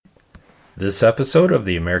This episode of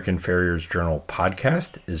the American Farrier's Journal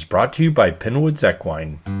podcast is brought to you by Penwoods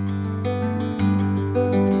Equine.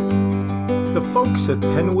 The folks at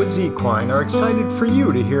Penwoods Equine are excited for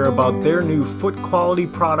you to hear about their new foot quality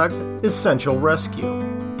product, Essential Rescue.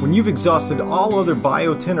 When you've exhausted all other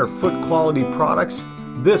biotin or foot quality products,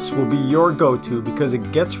 this will be your go-to because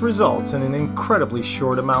it gets results in an incredibly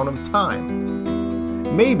short amount of time.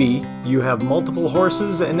 Maybe you have multiple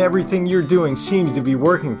horses and everything you're doing seems to be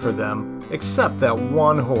working for them, except that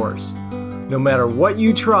one horse. No matter what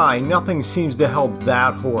you try, nothing seems to help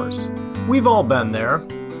that horse. We've all been there.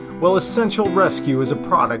 Well, Essential Rescue is a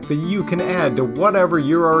product that you can add to whatever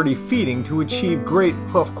you're already feeding to achieve great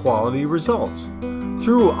hoof quality results.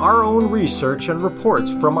 Through our own research and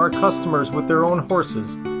reports from our customers with their own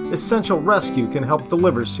horses, Essential Rescue can help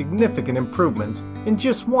deliver significant improvements in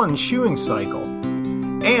just one shoeing cycle.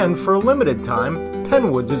 And for a limited time,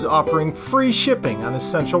 Penwoods is offering free shipping on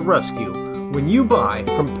Essential Rescue when you buy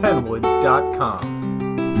from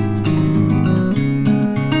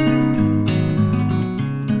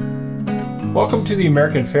penwoods.com. Welcome to the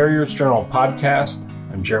American Farrier's Journal podcast.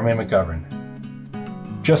 I'm Jeremy McGovern.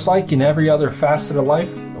 Just like in every other facet of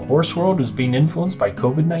life, the horse world is being influenced by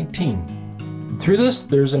COVID-19. Through this,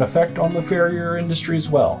 there's an effect on the farrier industry as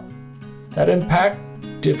well. That impact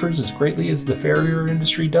differs as greatly as the farrier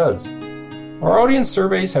industry does. Our audience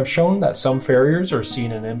surveys have shown that some farriers are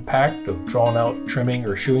seeing an impact of drawn-out trimming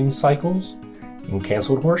or shoeing cycles and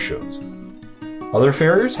canceled horse shows. Other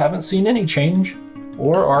farriers haven't seen any change,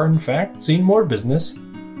 or are in fact seeing more business,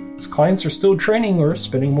 as clients are still training or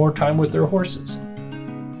spending more time with their horses.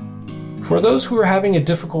 For those who are having a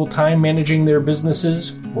difficult time managing their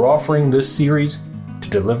businesses, we're offering this series to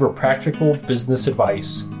deliver practical business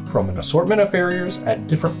advice from an assortment of farriers at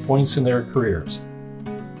different points in their careers.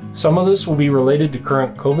 Some of this will be related to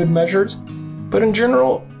current COVID measures, but in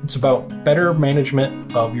general, it's about better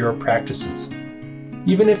management of your practices.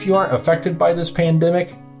 Even if you aren't affected by this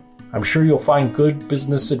pandemic, I'm sure you'll find good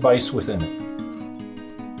business advice within it.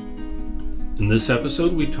 In this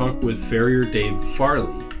episode, we talk with farrier Dave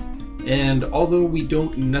Farley. And although we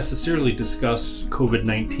don't necessarily discuss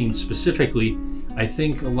COVID-19 specifically, I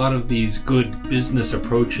think a lot of these good business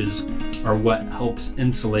approaches are what helps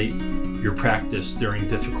insulate your practice during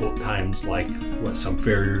difficult times like what some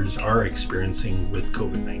farriers are experiencing with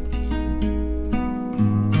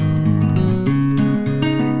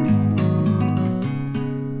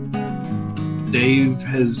COVID-19. Dave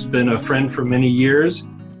has been a friend for many years,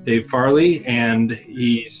 Dave Farley, and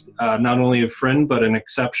he's not only a friend but an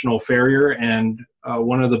exceptional farrier and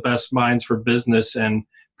one of the best minds for business and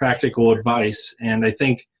practical advice. And I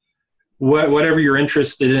think whatever your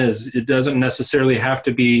interest is, it doesn't necessarily have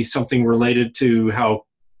to be something related to how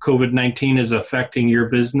COVID-19 is affecting your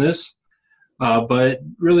business, but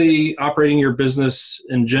really operating your business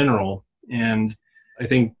in general. And I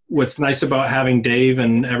think what's nice about having Dave,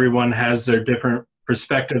 and everyone has their different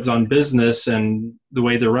perspectives on business and the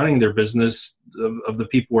way they're running their business, of the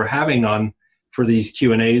people we're having on for these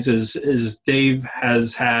Q&As, is Dave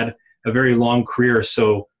has had a very long career,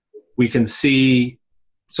 so we can see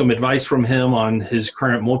some advice from him on his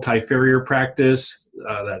current multi-farrier practice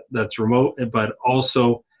that's remote, but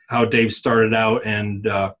also how Dave started out and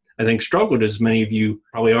I think struggled, as many of you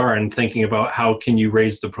probably are, in thinking about how can you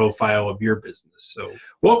raise the profile of your business. So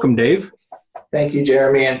welcome, Dave. Thank you,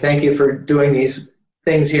 Jeremy, and thank you for doing these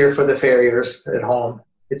things here for the farriers at home.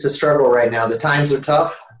 It's a struggle right now. The times are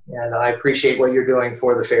tough, and I appreciate what you're doing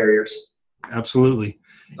for the farriers. Absolutely.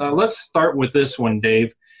 Let's start with this one,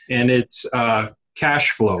 Dave, and it's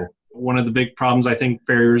cash flow. One of the big problems I think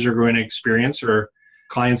farriers are going to experience are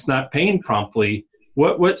clients not paying promptly.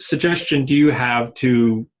 What suggestion do you have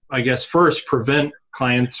to, I guess, first prevent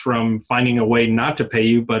clients from finding a way not to pay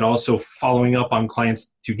you, but also following up on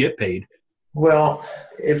clients to get paid? Well,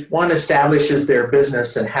 if one establishes their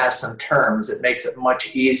business and has some terms, it makes it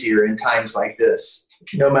much easier in times like this.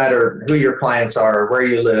 No matter who your clients are, where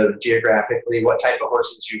you live geographically, what type of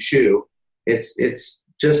horses you shoe, it's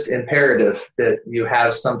just imperative that you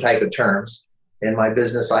have some type of terms. In my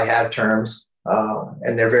business, I have terms,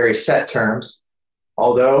 and they're very set terms.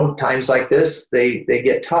 Although times like this, they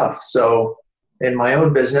get tough. So in my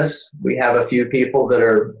own business, we have a few people that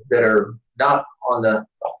are not on the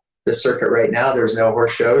circuit right now. There's no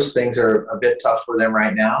horse shows. Things are a bit tough for them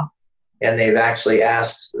right now. And they've actually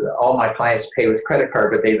asked, all my clients pay with credit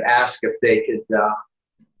card, but they've asked if they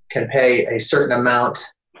can pay a certain amount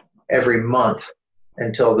every month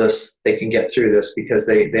until they can get through this, because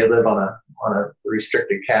they live on a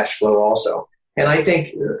restricted cash flow also. And I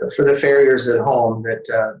think for the farriers at home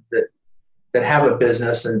that have a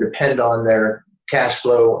business and depend on their cash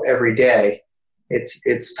flow every day.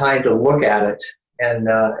 It's time to look at it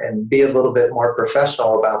and be a little bit more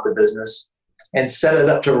professional about the business and set it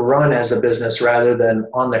up to run as a business rather than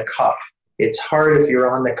on the cuff. It's hard if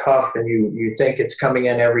you're on the cuff and you think it's coming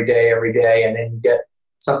in every day, and then you get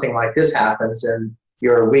something like this happens and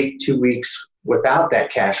you're a week, 2 weeks without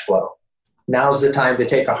that cash flow. Now's the time to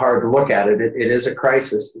take a hard look at it. It is a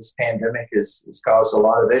crisis. This pandemic has caused a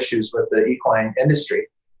lot of issues with the equine industry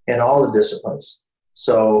in all the disciplines.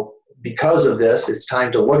 So because of this, it's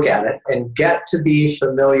time to look at it and get to be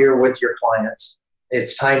familiar with your clients.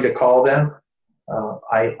 It's time to call them.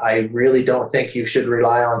 I really don't think you should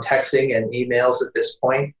rely on texting and emails at this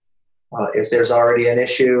point. If there's already an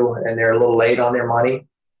issue and they're a little late on their money,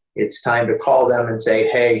 it's time to call them and say,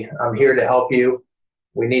 hey, I'm here to help you.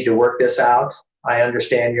 We need to work this out. I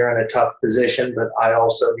understand you're in a tough position, but I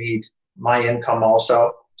also need my income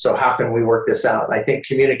also. So how can we work this out? I think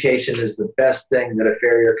communication is the best thing that a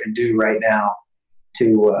farrier can do right now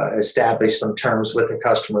to establish some terms with the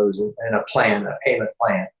customers and a payment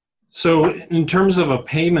plan. So in terms of a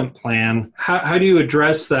payment plan, how do you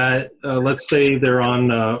address that? Let's say they're on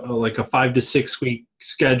like a 5 to 6 week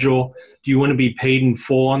schedule. Do you want to be paid in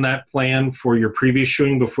full on that plan for your previous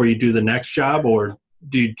shoeing before you do the next job, or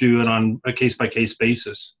do you do it on a case-by-case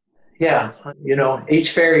basis? Yeah,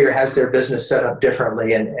 each farrier has their business set up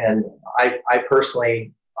differently, and I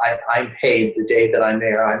personally, I'm paid the day that I'm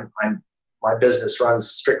there. My business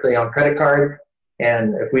runs strictly on credit card,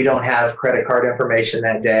 and if we don't have credit card information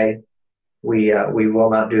that day, we will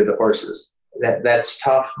not do the horses. That's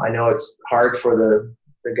tough. I know it's hard for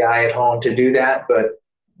the guy at home to do that, but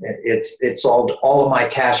it solved all of my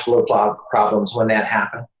cash flow problems when that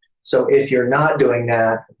happened. So if you're not doing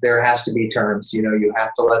that, there has to be terms. You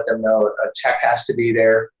have to let them know a check has to be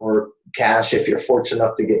there, or cash if you're fortunate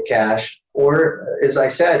enough to get cash. Or as I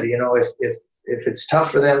said, if it's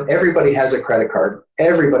tough for them, everybody has a credit card.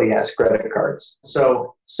 Everybody has credit cards.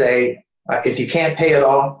 So say, if you can't pay it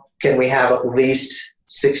all, can we have at least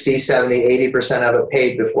 60, 70, 80% of it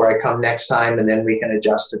paid before I come next time, and then we can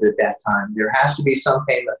adjust it at that time. There has to be some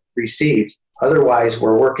payment received. Otherwise,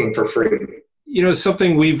 we're working for free.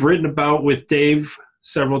 Something we've written about with Dave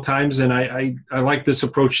several times, and I like this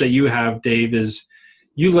approach that you have, Dave, is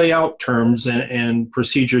you lay out terms and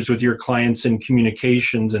procedures with your clients in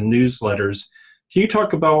communications and newsletters. Can you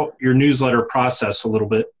talk about your newsletter process a little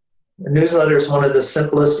bit? The newsletter is one of the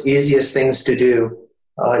simplest, easiest things to do.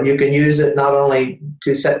 You can use it not only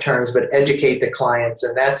to set terms, but educate the clients.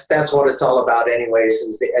 And that's what it's all about anyways,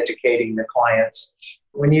 is the educating the clients.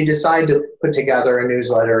 When you decide to put together a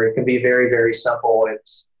newsletter, it can be very, very simple.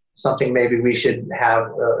 It's something maybe we should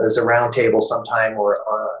have as a roundtable sometime, or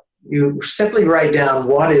you simply write down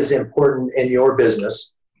what is important in your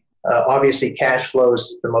business. Obviously, cash flow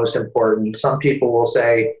is the most important. Some people will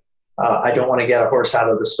say, I don't want to get a horse out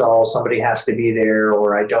of the stall. Somebody has to be there,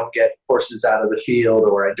 or I don't get horses out of the field,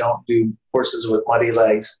 or I don't do horses with muddy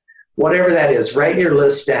legs. Whatever that is, write your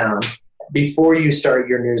list down before you start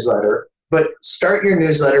your newsletter. But start your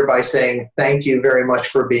newsletter by saying, thank you very much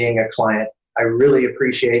for being a client. I really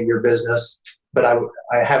appreciate your business, but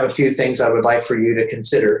I have a few things I would like for you to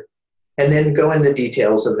consider. And then go in the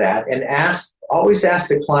details of that and always ask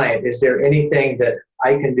the client, is there anything that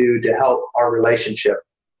I can do to help our relationship?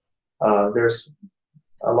 There's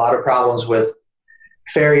a lot of problems with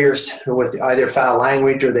farriers with either foul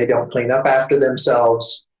language, or they don't clean up after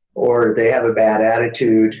themselves, or they have a bad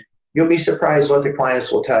attitude. You'll be surprised what the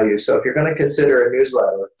clients will tell you. So if you're going to consider a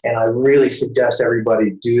newsletter, and I really suggest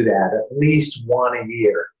everybody do that, at least one a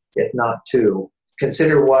year, if not two,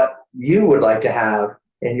 consider what you would like to have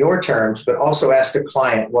in your terms, but also ask the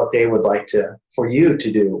client what they would like for you to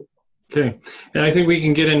do. Okay. And I think we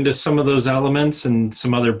can get into some of those elements and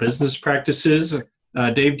some other business practices.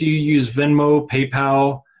 Dave, do you use Venmo,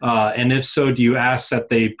 PayPal? And if so, do you ask that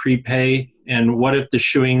they prepay? And what if the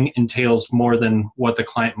shoeing entails more than what the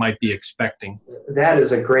client might be expecting? That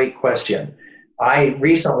is a great question. I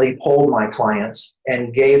recently polled my clients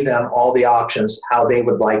and gave them all the options how they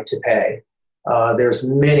would like to pay. There's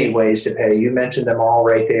many ways to pay. You mentioned them all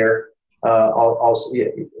right there.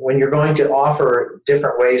 When you're going to offer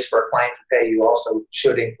different ways for a client to pay, you also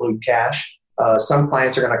should include cash. Some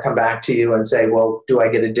clients are going to come back to you and say, well, do I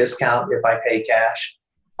get a discount if I pay cash?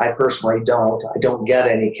 I personally don't. I don't get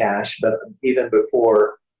any cash, but even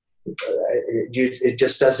before, it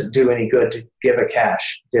just doesn't do any good to give a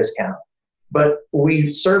cash discount. But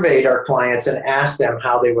we surveyed our clients and asked them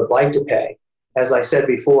how they would like to pay. As I said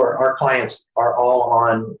before, our clients are all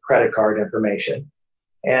on credit card information.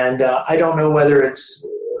 And I don't know whether it's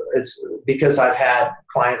because I've had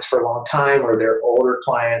clients for a long time or they're older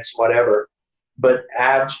clients, whatever. but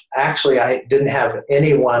actually I didn't have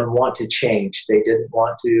anyone want to change. They didn't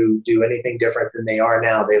want to do anything different than they are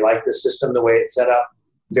now. They like the system the way it's set up,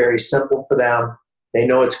 very simple for them. They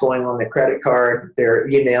know it's going on the credit card. They're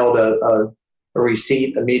emailed a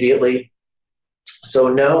receipt immediately. So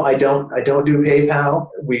no, I don't do PayPal.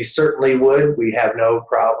 We certainly would. We have no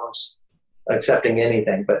problems accepting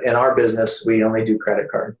anything, but in our business, we only do credit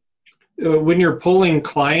card. When you're pulling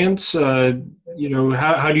clients, how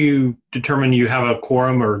do you determine you have a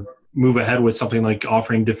quorum or move ahead with something like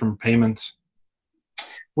offering different payments?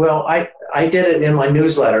 Well, I did it in my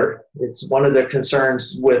newsletter. It's one of the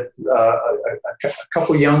concerns with a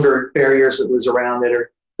couple younger farriers that was around that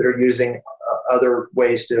are using other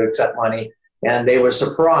ways to accept money, and they were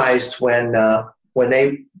surprised when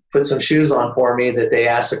they put some shoes on for me that they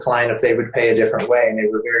asked the client if they would pay a different way, and they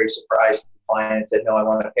were very surprised. The client said, "No, I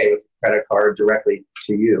want to pay with a credit card directly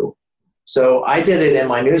to you." So I did it in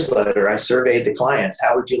my newsletter. I surveyed the clients.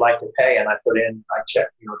 How would you like to pay? And I check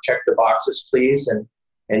the boxes, please, and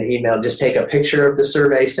email. Just take a picture of the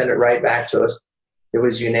survey, send it right back to us. It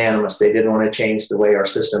was unanimous. They didn't want to change the way our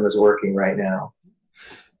system is working right now.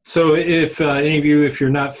 So if any of you, if you're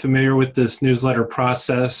not familiar with this newsletter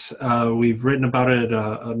process, we've written about it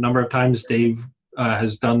a number of times. Dave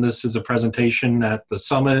has done this as a presentation at the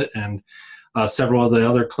summit and several of the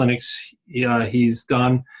other clinics he's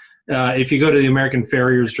done. If you go to the American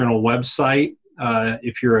Farriers Journal website,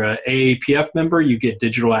 if you're an AAPF member, you get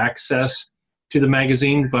digital access to the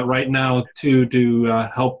magazine. But right now, to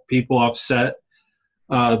help people offset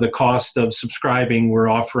the cost of subscribing, we're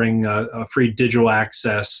offering a free digital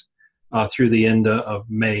access through the end of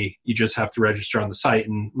May. You just have to register on the site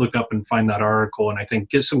and look up and find that article, and I think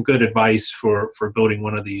get some good advice for building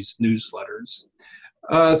one of these newsletters.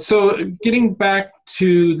 So getting back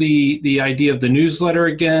to the idea of the newsletter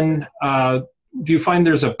again, do you find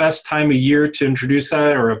there's a best time of year to introduce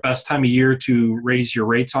that, or a best time of year to raise your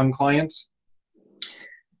rates on clients?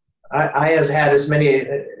 I have had as many,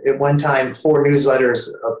 at one time, 4 newsletters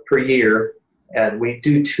per year, and we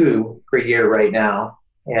do 2 per year right now.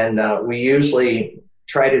 And we usually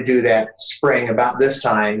try to do that spring about this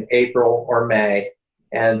time, April or May,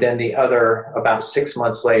 and then the other about 6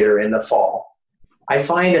 months later in the fall. I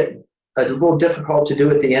find it a little difficult to do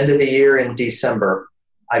at the end of the year in December.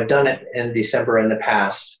 I've done it in December in the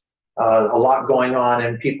past. A lot going on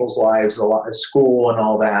in people's lives, a lot of school and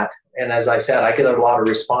all that. And as I said, I get a lot of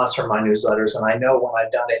response from my newsletters, and I know when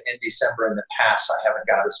I've done it in December in the past, I haven't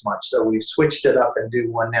got as much. So we've switched it up and do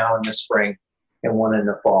one now in the spring and one in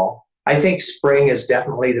the fall. I think spring is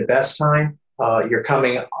definitely the best time. You're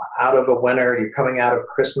coming out of a winter, you're coming out of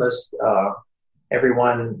Christmas.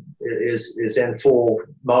 Everyone is in full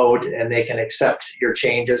mode, and they can accept your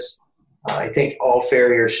changes. I think all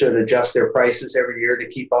farriers should adjust their prices every year to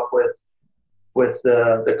keep up with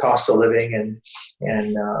the cost of living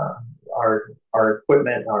and our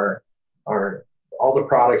equipment, our all the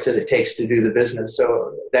products that it takes to do the business.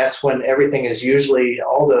 So that's when everything is usually,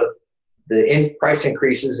 all the price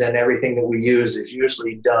increases and everything that we use is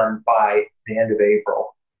usually done by the end of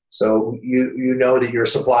April. So you know that your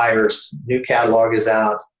suppliers' new catalog is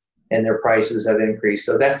out and their prices have increased.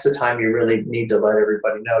 So that's the time you really need to let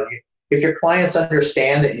everybody know. If your clients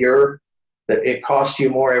understand that it costs you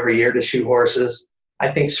more every year to shoe horses,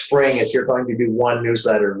 I think spring, if you're going to do one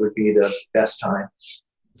newsletter, would be the best time.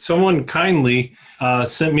 Someone kindly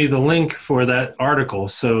sent me the link for that article.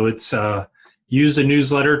 So it's use a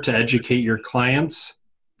newsletter to educate your clients.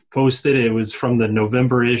 Posted. It was from the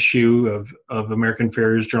November issue of American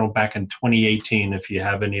Farrier's Journal back in 2018, if you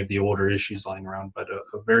have any of the older issues lying around, but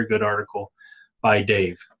a very good article by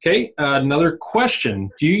Dave. Okay, another question.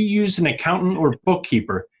 Do you use an accountant or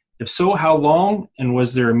bookkeeper? If so, how long, and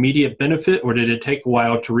was there immediate benefit, or did it take a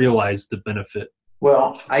while to realize the benefit?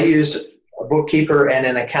 Well, I used a bookkeeper and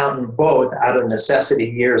an accountant both out of necessity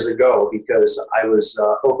years ago because I was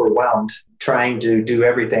overwhelmed trying to do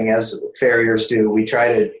everything as farriers do. We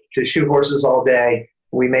try to shoe horses all day.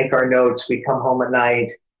 We make our notes. We come home at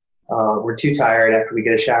night. We're too tired after we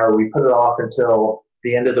get a shower. We put it off until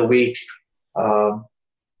the end of the week.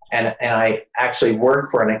 And I actually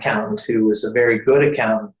worked for an accountant who was a very good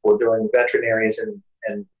accountant for doing veterinarians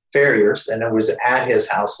and farriers. And it was at his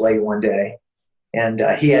house late one day. And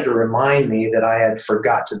he had to remind me that I had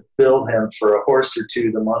forgot to bill him for a horse or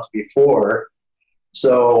two the month before.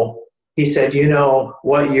 So he said, you know,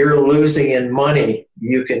 what you're losing in money,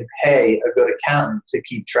 you can pay a good accountant to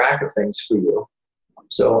keep track of things for you.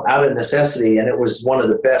 So out of necessity, and it was one of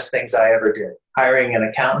the best things I ever did, hiring an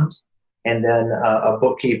accountant and then a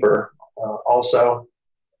bookkeeper also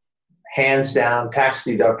hands down, tax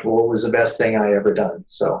deductible was the best thing I ever done.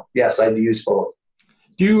 So yes, I use both.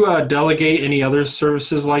 Do you delegate any other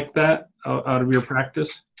services like that out of your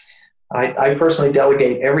practice? I personally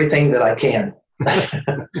delegate everything that I can.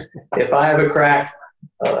 If I have a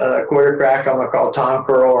quarter crack, I'm going to call Tom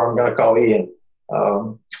Curl or I'm going to call Ian.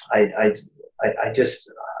 I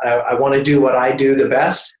want to do what I do the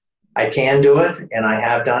best. I can do it, and I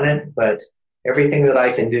have done it, but everything that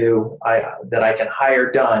I can do, that I can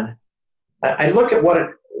hire done, I look at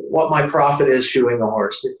what my profit is shoeing a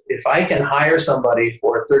horse. If I can hire somebody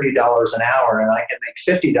for $30 an hour and I can make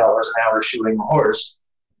 $50 an hour shoeing a horse,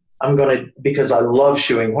 because I love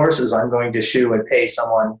shoeing horses, I'm going to shoe and pay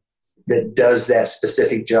someone that does that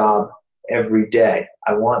specific job every day.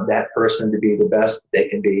 I want that person to be the best they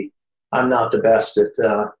can be. I'm not the best at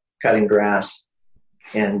cutting grass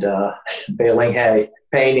and baling hay,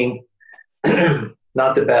 painting,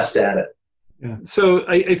 not the best at it. Yeah. So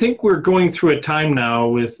I think we're going through a time now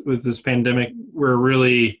with this pandemic. We're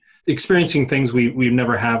really experiencing things we've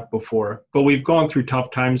never have before, but we've gone through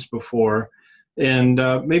tough times before. And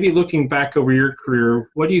maybe looking back over your career,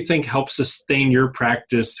 what do you think helps sustain your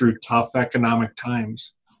practice through tough economic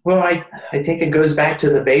times? Well, I think it goes back to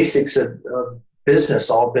the basics of business,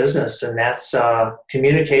 all business, and that's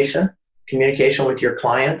communication with your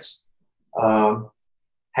clients,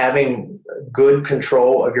 having good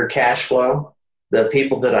control of your cash flow. The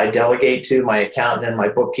people that I delegate to, my accountant and my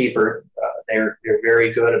bookkeeper, they're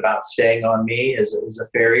very good about staying on me as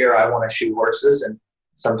a farrier. I want to shoe horses, and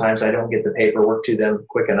sometimes I don't get the paperwork to them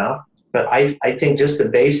quick enough. But I think just the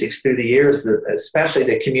basics through the years, especially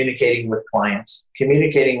the communicating with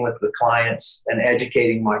the clients and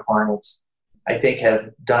educating my clients, I think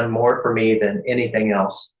have done more for me than anything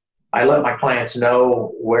else. I let my clients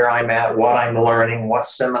know where I'm at, what I'm learning, what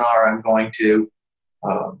seminar I'm going to,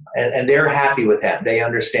 and they're happy with that. They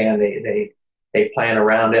understand. They plan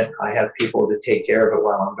around it. I have people to take care of it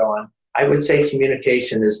while I'm going. I would say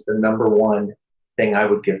communication is the number one thing I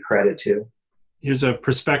would give credit to. Here's a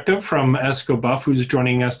perspective from Esco Buff, who's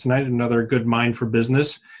joining us tonight, another good mind for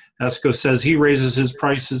business. Esco says he raises his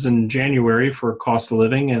prices in January for cost of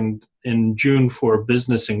living and in June for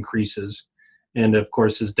business increases. And of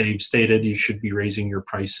course, as Dave stated, you should be raising your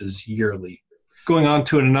prices yearly. Going on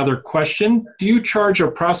to another question, do you charge a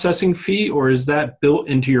processing fee or is that built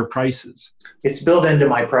into your prices? It's built into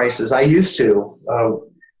my prices. I used to.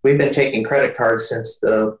 We've been taking credit cards since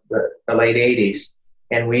the late 80s.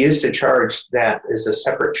 And we used to charge that as a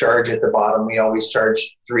separate charge at the bottom. We always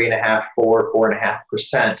charged 3.5%,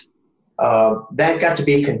 4.5%. That got to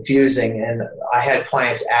be confusing. And I had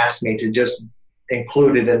clients ask me to just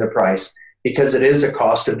include it in the price because it is a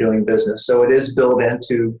cost of doing business. So it is built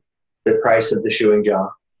into the price of the shoeing job.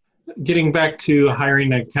 Getting back to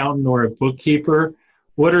hiring an accountant or a bookkeeper,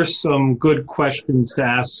 what are some good questions to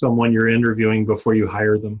ask someone you're interviewing before you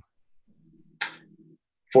hire them?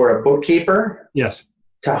 For a bookkeeper? Yes.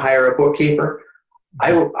 To hire a bookkeeper,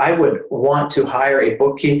 I would want to hire a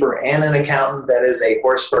bookkeeper and an accountant that is a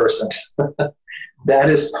horse person.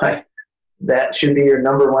 That should be your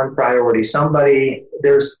number one priority.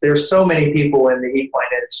 There's so many people in the equine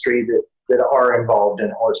industry that are involved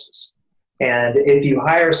in horses. And if you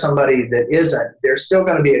hire somebody that isn't, they're still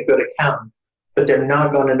going to be a good accountant, but they're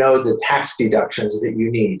not going to know the tax deductions that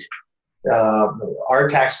you need. Our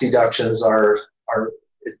tax deductions are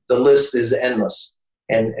the list is endless.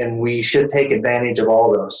 And we should take advantage of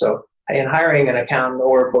all those. So in hiring an accountant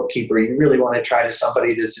or a bookkeeper, you really want to try to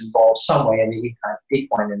somebody that's involved some way in the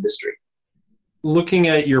equine industry. Looking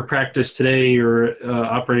at your practice today, you're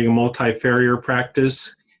operating a multi-farrier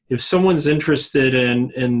practice. If someone's interested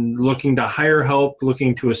in looking to hire help,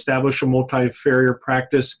 looking to establish a multi-farrier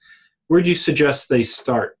practice, where do you suggest they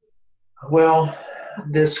start? Well,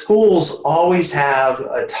 the schools always have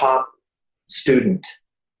a top student.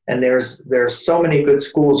 And there's so many good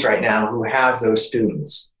schools right now who have those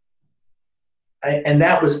students. And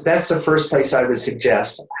that's the first place I would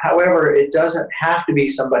suggest. However, it doesn't have to be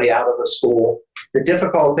somebody out of a school. The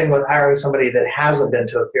difficult thing with hiring somebody that hasn't been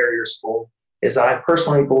to a farrier school is that I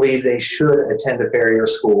personally believe they should attend a farrier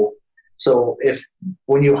school. So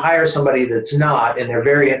when you hire somebody that's not, and they're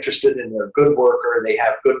very interested and they're a good worker, they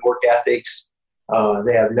have good work ethics,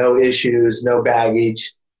 they have no issues, no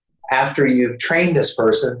baggage, after you've trained this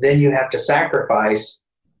person, then you have to sacrifice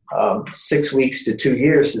 6 weeks to 2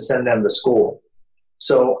 years to send them to school.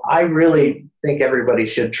 So I really think everybody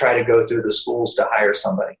should try to go through the schools to hire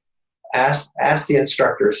somebody. Ask the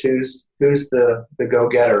instructors who's the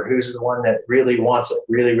go-getter, who's the one that really wants it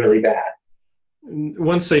really, really bad.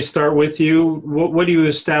 Once they start with you, what do you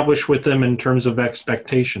establish with them in terms of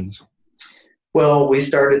expectations? Well, we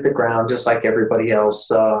start at the ground just like everybody else.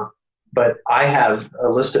 But I have a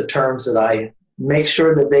list of terms that I make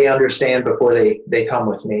sure that they understand before they come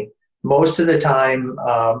with me. Most of the time,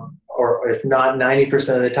 or if not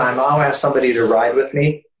 90% of the time, I'll ask somebody to ride with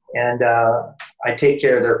me, and I take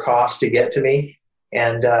care of their cost to get to me.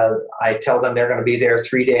 And I tell them they're going to be there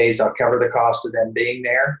 3 days. I'll cover the cost of them being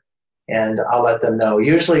there, and I'll let them know.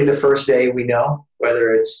 Usually the first day we know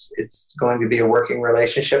whether it's going to be a working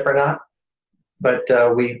relationship or not. But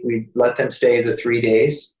we let them stay the 3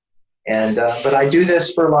 days. And but I do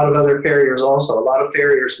this for a lot of other farriers also. A lot of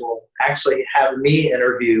farriers will actually have me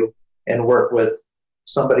interview and work with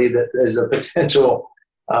somebody that is a potential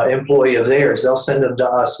employee of theirs. They'll send them to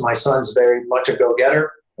us. My son's very much a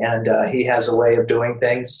go-getter, and he has a way of doing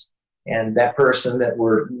things. And that person that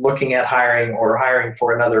we're looking at hiring or hiring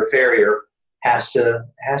for another farrier has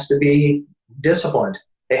to be disciplined.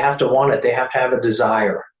 They have to want it. They have to have a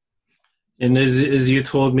desire. And as you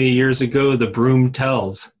told me years ago, the broom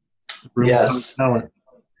tells. Yes.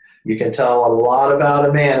 You can tell a lot about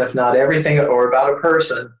a man, if not everything, or about a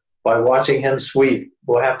person by watching him sweep.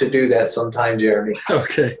 We'll have to do that sometime, Jeremy.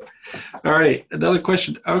 Okay. All right. Another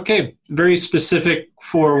question. Okay. Very specific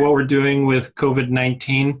for what we're doing with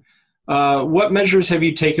COVID-19. What measures have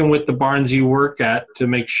you taken with the barns you work at to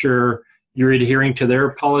make sure you're adhering to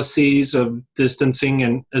their policies of distancing,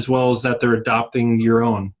 and as well as that they're adopting your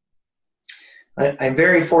own? I'm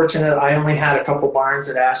very fortunate. I only had a couple barns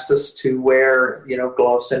that asked us to wear,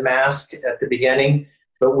 gloves and masks at the beginning,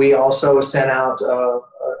 but we also sent out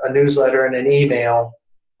a newsletter and an email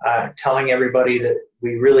telling everybody that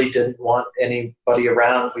we really didn't want anybody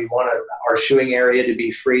around. We wanted our shoeing area to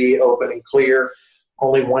be free, open, and clear.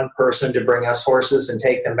 Only one person to bring us horses and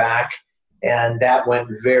take them back, and that went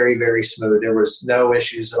very, very smooth. There was no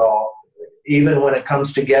issues at all. Even when it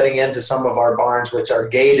comes to getting into some of our barns, which are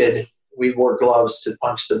gated, we wore gloves to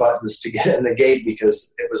punch the buttons to get in the gate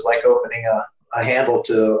because it was like opening a handle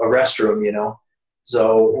to a restroom,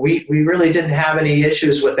 So we really didn't have any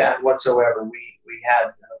issues with that whatsoever. We had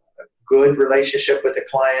a good relationship with the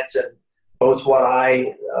clients, and both what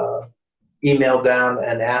I emailed them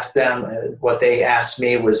and asked them and what they asked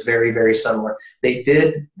me was very, very similar. I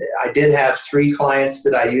did have 3 clients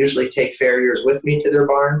that I usually take farriers with me to their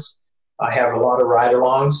barns. I have a lot of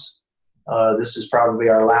ride-alongs. This is probably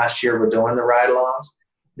our last year we're doing the ride-alongs.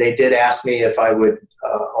 They did ask me if I would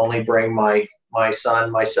only bring my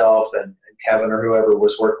son, myself, and Kevin or whoever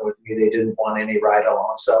was working with me. They didn't want any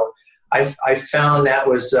ride-along. So I found that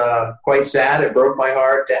was quite sad. It broke my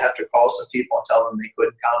heart to have to call some people and tell them they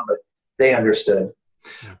couldn't come, but they understood.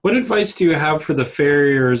 What advice do you have for the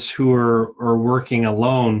farriers who are working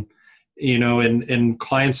alone? And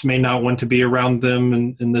clients may not want to be around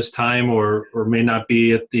them in this time, or may not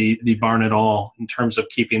be at the barn at all, in terms of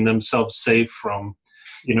keeping themselves safe from,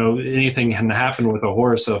 anything can happen with a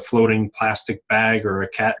horse, a floating plastic bag, or a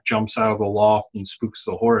cat jumps out of the loft and spooks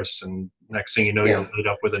the horse, and next thing you know, you're laid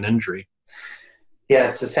up with an injury. Yeah,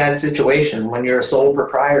 it's a sad situation. When you're a sole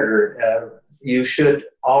proprietor, you should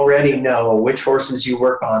already know which horses you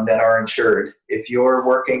work on that are insured. If you're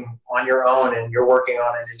working on your own and you're working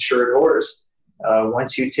on an insured horse,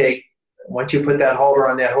 once you put that halter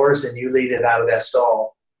on that horse and you lead it out of that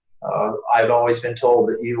stall, I've always been told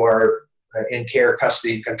that you are in care,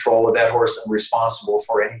 custody, control of that horse and responsible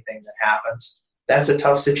for anything that happens. That's a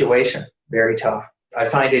tough situation, very tough. I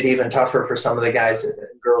find it even tougher for some of the guys and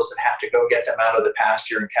girls that have to go get them out of the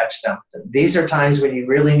pasture and catch them. These are times when you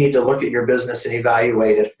really need to look at your business and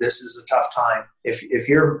evaluate if this is a tough time. If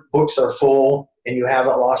your books are full and you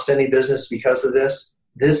haven't lost any business because of this,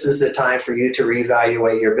 this is the time for you to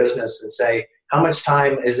reevaluate your business and say, how much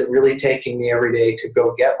time is it really taking me every day to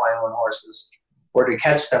go get my own horses or to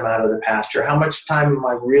catch them out of the pasture? How much time am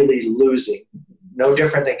I really losing? No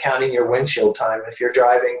different than counting your windshield time. If you're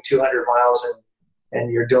driving 200 miles and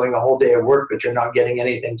you're doing a whole day of work, but you're not getting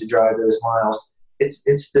anything to drive those miles,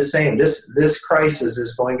 it's the same. This crisis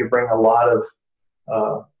is going to bring a lot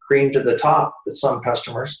of cream to the top with some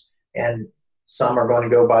customers, and some are going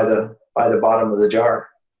to go by the bottom of the jar.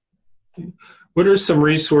 What are some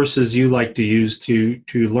resources you like to use to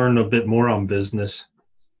learn a bit more on business?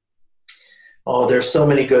 Oh, there's so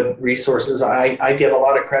many good resources. I give a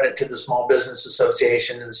lot of credit to the Small Business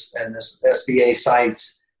Association and the SBA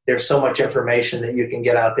sites. There's so much information that you can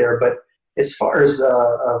get out there. But as far as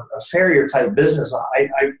a farrier type business,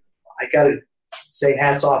 I got to say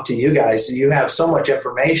hats off to you guys. You have so much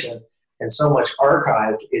information and so much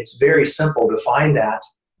archived. It's very simple to find that,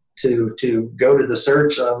 to go to the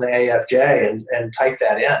search on the AFJ and type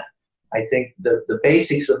that in. I think the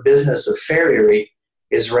basics of business of farriery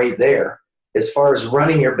is right there. as far as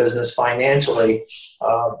running your business financially,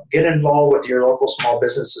 get involved with your local small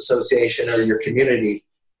business association or your community,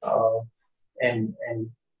 and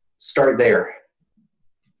start there.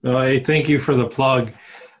 I thank you for the plug.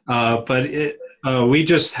 We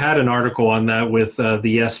just had an article on that with the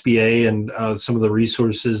SBA and some of the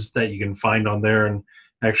resources that you can find on there. And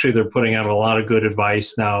actually, they're putting out a lot of good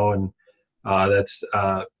advice now. And I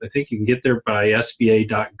think you can get there by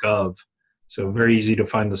sba.gov. So very easy to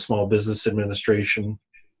find the Small Business Administration.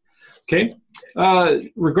 Okay.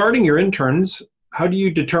 Regarding your interns, how do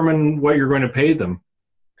you determine what you're going to pay them?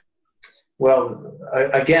 Well,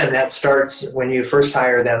 again, that starts when you first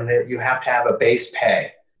hire them. You have to have a base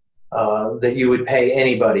pay that you would pay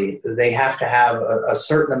anybody. They have to have a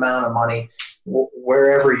certain amount of money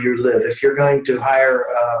wherever you live. If you're going to hire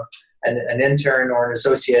an intern or an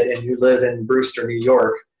associate and you live in Brewster, New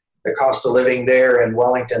York, the cost of living there in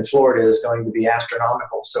Wellington, Florida is going to be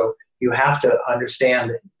astronomical. So you have to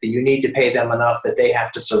understand that you need to pay them enough that they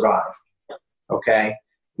have to survive. Okay?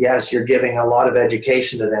 Yes, you're giving a lot of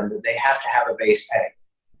education to them, but they have to have a base pay.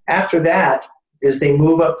 After that, as they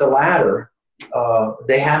move up the ladder,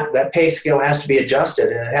 that pay scale has to be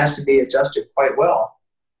adjusted, and it has to be adjusted quite well.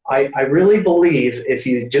 I really believe if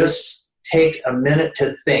you just take a minute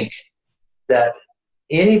to think that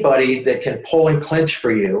anybody that can pull and clinch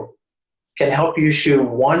for you can help you shoe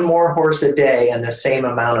one more horse a day in the same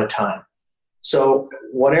amount of time. So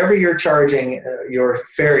whatever you're charging your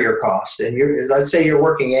farrier cost, and let's say you're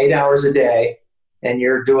working 8 hours a day and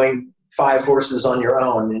you're doing 5 horses on your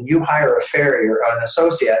own, and you hire a farrier, an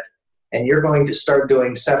associate, and you're going to start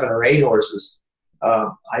doing 7 or 8 horses,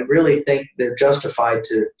 I really think they're justified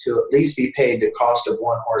to at least be paid the cost of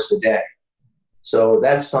 1 horse a day. So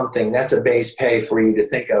that's a base pay for you to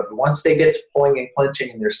think of. Once they get to pulling and clinching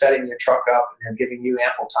and they're setting your truck up and they're giving you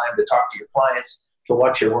ample time to talk to your clients, to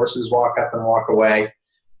watch your horses walk up and walk away,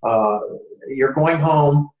 you're going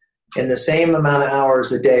home in the same amount of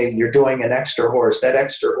hours a day. You're doing an extra horse. That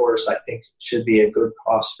extra horse, I think, should be a good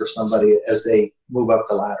cost for somebody as they move up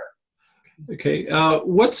the ladder. Okay.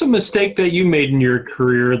 What's a mistake that you made in your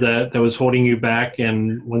career that was holding you back,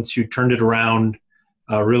 and once you turned it around,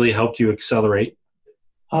 really helped you accelerate?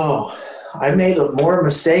 Oh, I made more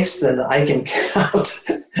mistakes than I can count.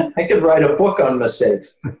 I could write a book on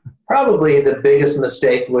mistakes. Probably the biggest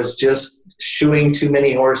mistake was just shoeing too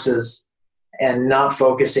many horses and not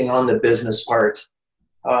focusing on the business part,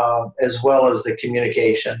 as well as the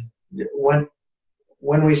communication.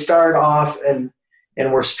 When we start off and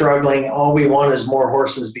we're struggling, all we want is more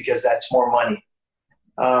horses because that's more money.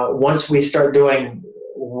 Once we start doing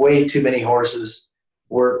way too many horses,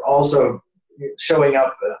 we're also showing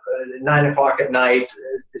up at 9 o'clock at night.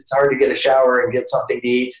 It's hard to get a shower and get something to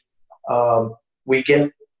eat. We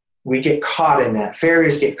get caught in that.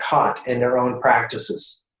 Farriers get caught in their own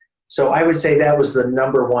practices. So I would say that was the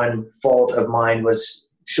number one fault of mine, was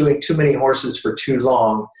shoeing too many horses for too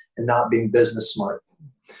long and not being business smart.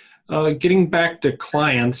 Getting back to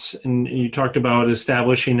clients, and you talked about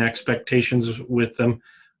establishing expectations with them.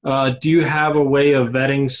 Do you have a way of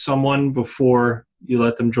vetting someone before you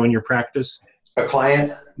let them join your practice? A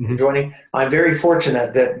client joining? I'm very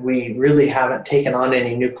fortunate that we really haven't taken on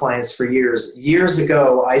any new clients for years. Years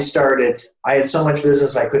ago, I had so much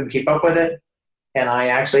business I couldn't keep up with it. And I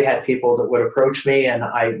actually had people that would approach me, and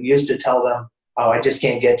I used to tell them, oh, I just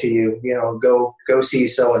can't get to you. Go see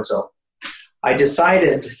so-and-so. I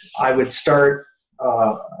decided I would start,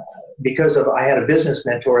 because I had a business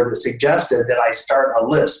mentor that suggested that I start a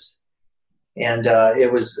list. And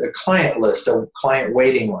it was a client list, a client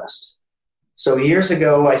waiting list. So years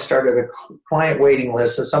ago, I started a client waiting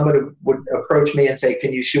list. So somebody would approach me and say,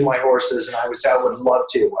 can you shoe my horses? And I would say, I would love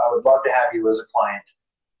to. I would love to have you as a client.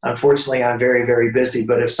 Unfortunately, I'm very, very busy.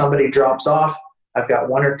 But if somebody drops off, I've got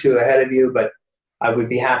 1 or 2 ahead of you, but I would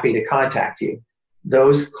be happy to contact you.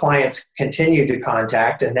 Those clients continue to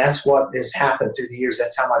contact, and that's what has happened through the years.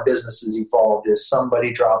 That's how my business has evolved, is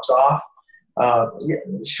somebody drops off.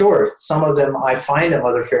 Sure, some of them, I find them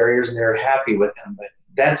other farriers and they're happy with them, but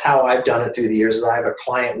that's how I've done it through the years. I have a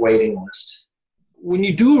client waiting list. When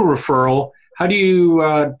you do a referral, how do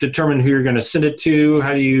you determine who you're going to send it to?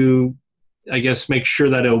 How do you, I guess, make sure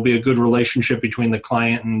that it'll be a good relationship between the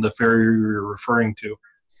client and the farrier you're referring to?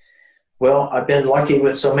 Well, I've been lucky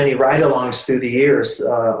with so many ride-alongs through the years,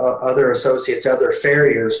 other associates, other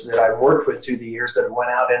farriers that I've worked with through the years that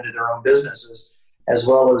went out into their own businesses, as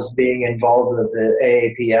well as being involved with the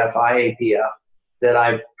AAPF, IAPF, that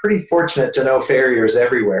I'm pretty fortunate to know farriers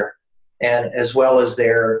everywhere, and as well as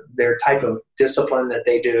their type of discipline that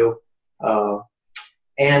they do.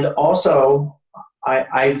 And also,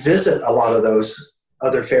 I visit a lot of those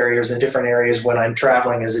other farriers in different areas when I'm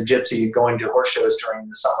traveling as a gypsy going to horse shows during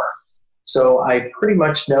the summer. So I pretty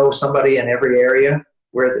much know somebody in every area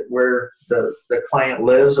where the client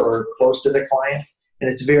lives or close to the client.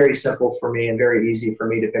 And it's very simple for me and very easy for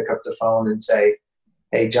me to pick up the phone and say,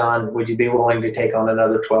 hey, John, would you be willing to take on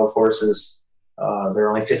another 12 horses? They're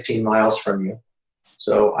only 15 miles from you.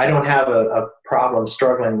 So I don't have a problem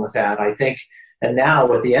struggling with that. I think, and now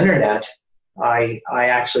with the internet, I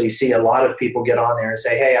actually see a lot of people get on there and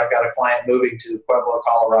say, hey, I've got a client moving to Pueblo,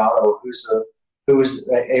 Colorado, who's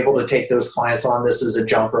able to take those clients on. This is a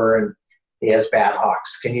jumper and he has bad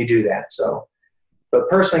hocks. Can you do that? So, but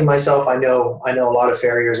personally myself, I know a lot of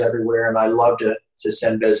farriers everywhere, and I love to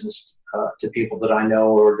send business to people that I know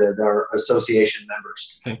or that are association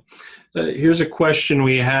members. Okay. Here's a question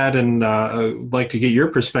we had, and I'd like to get your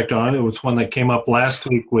perspective on it. It was one that came up last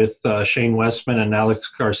week with Shane Westman and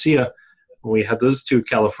Alex Garcia. We had those two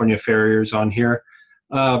California farriers on here.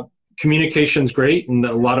 Communication's great, and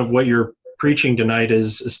a lot of what you're preaching tonight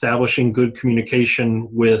is establishing good communication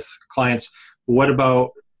with clients. What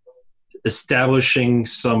about establishing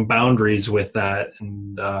some boundaries with that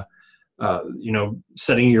and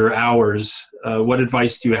setting your hours? What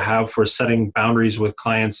advice do you have for setting boundaries with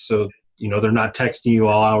clients so they're not texting you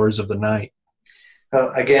all hours of the night?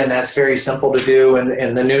 Again, that's very simple to do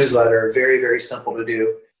in the newsletter. Very, very simple to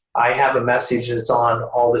do. I have a message that's on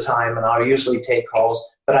all the time, and I'll usually take calls,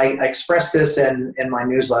 but I express this in my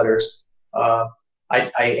newsletters.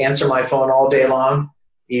 I answer my phone all day long.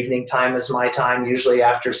 Evening time is my time, usually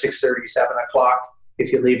after 6:30, 7 o'clock.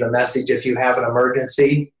 If you leave a message, if you have an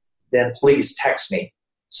emergency, then please text me.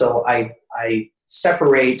 So I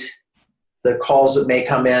separate the calls that may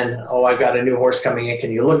come in. Oh, I've got a new horse coming in.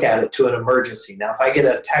 Can you look at it, to an emergency? Now, if I get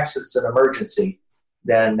a text that's an emergency,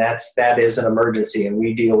 then that is an emergency, and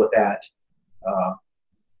we deal with that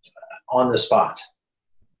on the spot.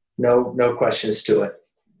 No questions to it.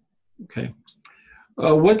 Okay.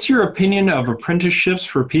 What's your opinion of apprenticeships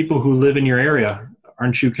for people who live in your area?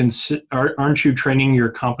 Aren't you training your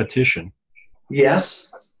competition?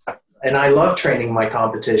 Yes, and I love training my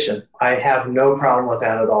competition. I have no problem with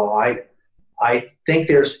that at all. I think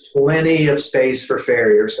there's plenty of space for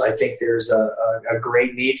farriers. I think there's a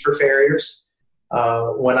great need for farriers.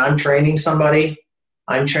 When I'm training somebody,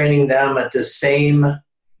 I'm training them at the same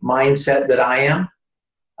mindset that I am.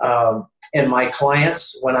 And my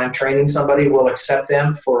clients, when I'm training somebody, will accept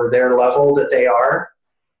them for their level that they are.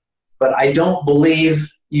 But I don't believe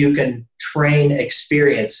you can train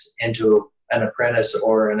experience into an apprentice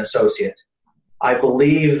or an associate. I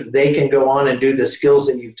believe they can go on and do the skills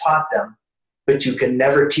that you've taught them, but you can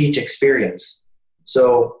never teach experience.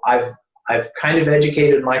 So I've kind of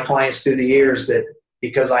educated my clients through the years that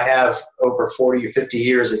because I have over 40 or 50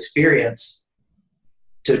 years experience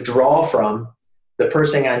to draw from, the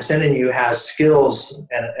person I'm sending you has skills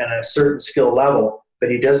and a certain skill level,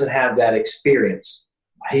 but he doesn't have that experience.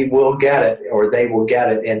 He will get it, or they will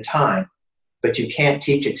get it in time, but you can't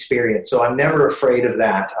teach experience. So I'm never afraid of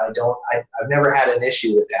that. I've never had an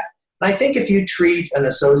issue with that. And I think if you treat an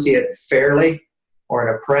associate fairly, or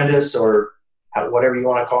an apprentice, or whatever you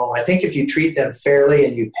want to call them, I think if you treat them fairly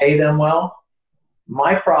and you pay them well,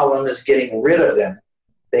 my problem is getting rid of them.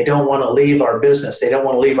 They don't want to leave our business. They don't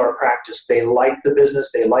want to leave our practice. They like the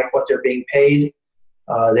business. They like what they're being paid.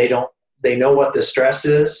 They know what the stress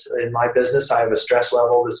is. In my business, I have a stress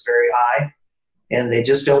level that's very high, and they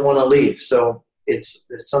just don't want to leave. So it's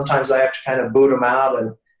sometimes I have to kind of boot them out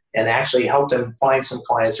and actually help them find some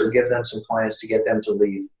clients or give them some clients to get them to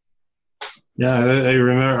leave. Yeah, I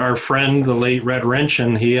remember our friend, the late Red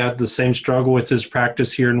Wrenchen, he had the same struggle with his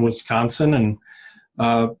practice here in Wisconsin, and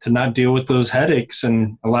to not deal with those headaches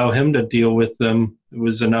and allow him to deal with them, it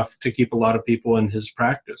was enough to keep a lot of people in his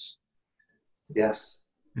practice. Yes.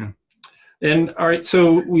 Yeah. And all right,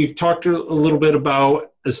 so we've talked a little bit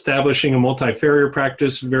about establishing a multi-farrier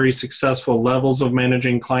practice, very successful levels of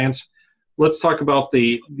managing clients. Let's talk about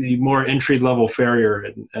the more entry-level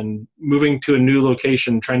farrier and moving to a new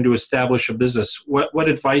location, trying to establish a business. What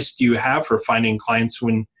advice do you have for finding clients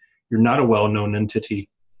when you're not a well-known entity?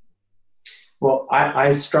 Well,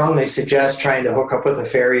 I strongly suggest trying to hook up with a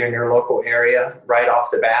farrier in your local area right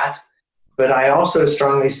off the bat. But I also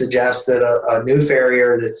strongly suggest that a new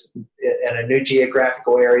farrier that's in a new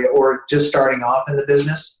geographical area or just starting off in the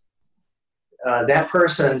business, that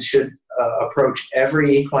person should approach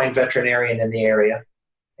every equine veterinarian in the area.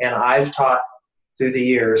 And I've taught through the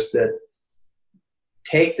years that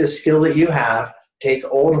take the skill that you have, take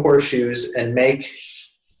old horseshoes and make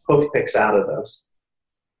hoof picks out of those.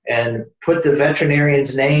 And put the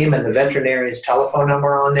veterinarian's name and the veterinarian's telephone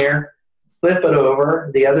number on there. flip it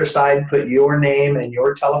over. The other side, put your name and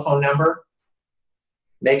your telephone number.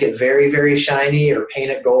 Make it very, very shiny or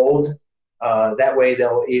paint it gold. That way,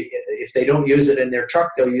 if they don't use it in their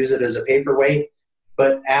truck, they'll use it as a paperweight.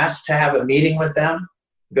 But ask to have a meeting with them.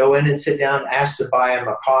 Go in and sit down. Ask to buy them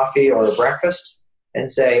a coffee or a breakfast, and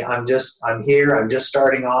say, "I'm here. I'm just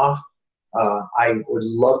starting off. I would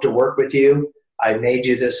love to work with you. I made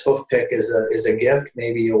you this hoof pick as a gift.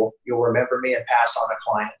 Maybe you'll remember me and pass on a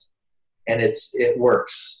client." And it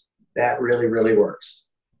works. That really, really works.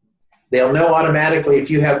 They'll know automatically if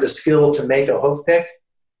you have the skill to make a hoof pick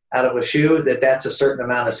out of a shoe, that's a certain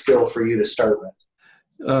amount of skill for you to start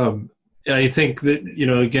with. I think that,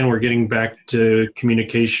 again, we're getting back to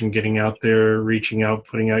communication, getting out there, reaching out,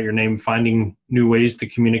 putting out your name, finding new ways to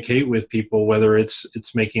communicate with people, whether it's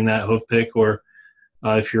making that hoof pick or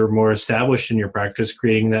if you're more established in your practice,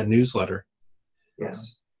 creating that newsletter.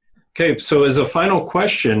 Yes. Okay, so as a final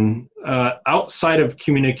question, outside of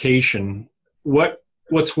communication,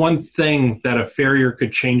 what's one thing that a farrier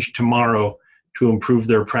could change tomorrow to improve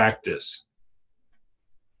their practice?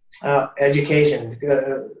 Education.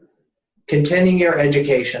 Continuing your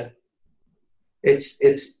education.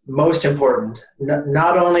 It's most important,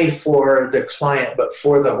 not only for the client, but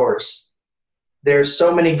for the horse. There's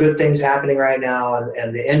so many good things happening right now,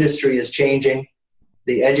 and the industry is changing.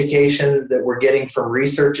 The education that we're getting from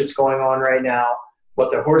research that's going on right now, what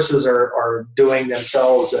the horses are doing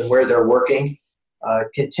themselves and where they're working.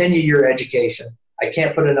 Continue your education. I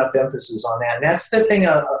can't put enough emphasis on that. And that's the thing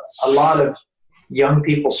a lot of young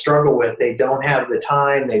people struggle with. They don't have the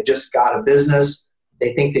time. They've just got a business.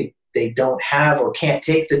 They think they don't have or can't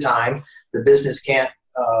take the time. The business can't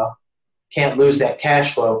lose that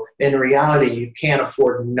cash flow. In reality, you can't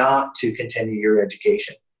afford not to continue your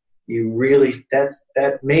education. You really,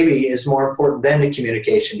 that maybe is more important than the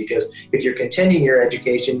communication, because if you're continuing your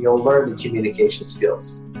education, you'll learn the communication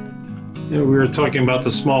skills. We were talking about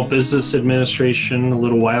the Small Business Administration a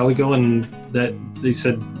little while ago, and that they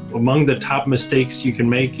said among the top mistakes you can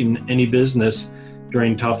make in any business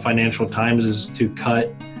during tough financial times is to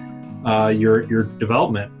cut your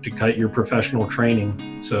development, to cut your professional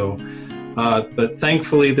training. So, but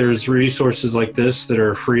thankfully there's resources like this that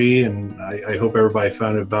are free, and I hope everybody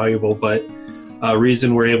found it valuable. But a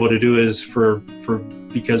reason we're able to do it is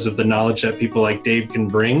because of the knowledge that people like Dave can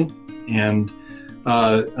bring. And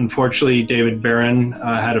unfortunately, David Barron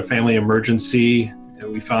had a family emergency.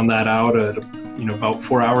 We found that out about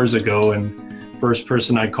 4 hours ago, and first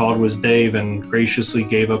person I called was Dave, and graciously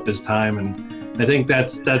gave up his time. And I think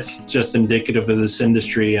that's just indicative of this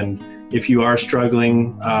industry. And if you are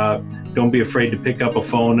struggling, don't be afraid to pick up a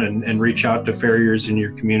phone and reach out to farriers in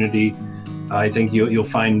your community. I think you'll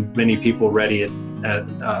find many people ready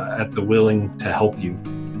at the willing to help you.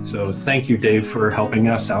 So thank you, Dave, for helping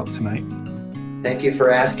us out tonight. Thank you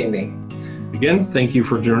for asking me. Again, thank you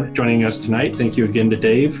for joining us tonight. Thank you again to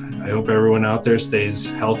Dave. I hope everyone out there stays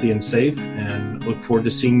healthy and safe, and look forward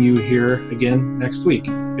to seeing you here again next week.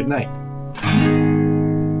 Good night.